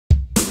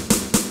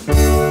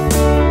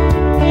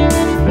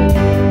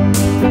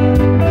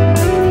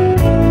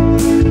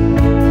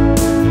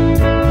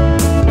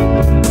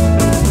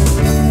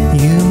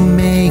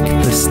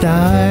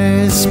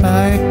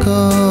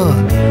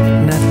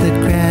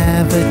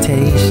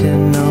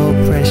gravitational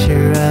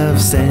pressure of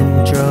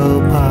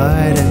central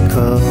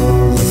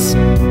particles,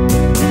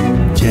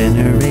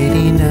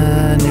 generating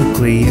a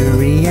nuclear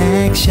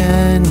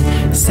reaction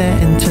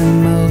set into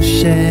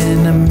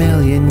motion a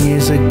million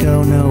years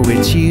ago. No,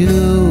 it's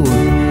you,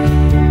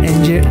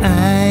 and your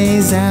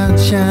eyes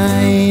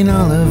outshine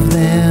all of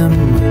them.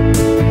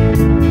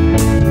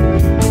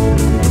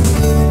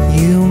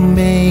 You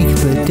make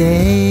the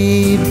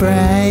day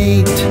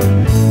bright,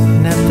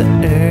 not the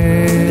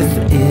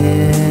earth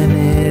in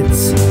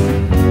its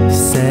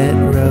set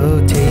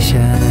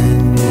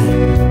rotation,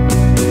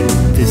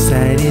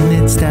 deciding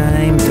it's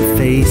time to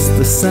face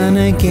the sun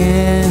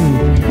again.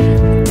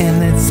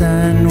 And that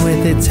sun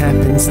with its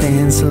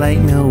happenstance light,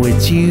 no,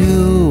 it's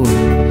you,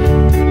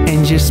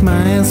 and your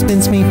smile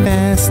spins me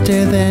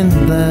faster than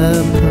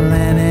the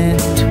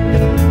planet.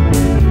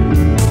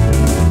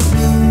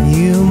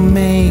 You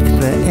make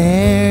the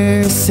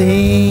air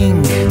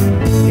sing,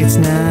 it's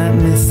not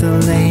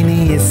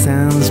miscellaneous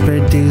sounds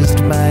produced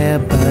by a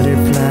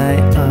butterfly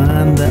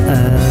on the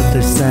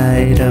other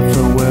side of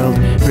the world,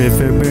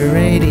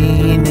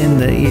 reverberating in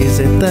the ears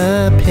at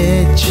the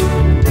pitch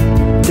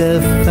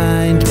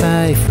defined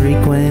by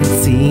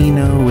frequency.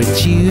 No,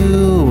 it's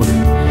you,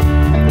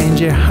 and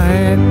your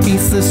heart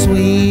beats the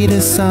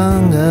sweetest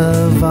song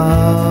of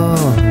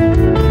all.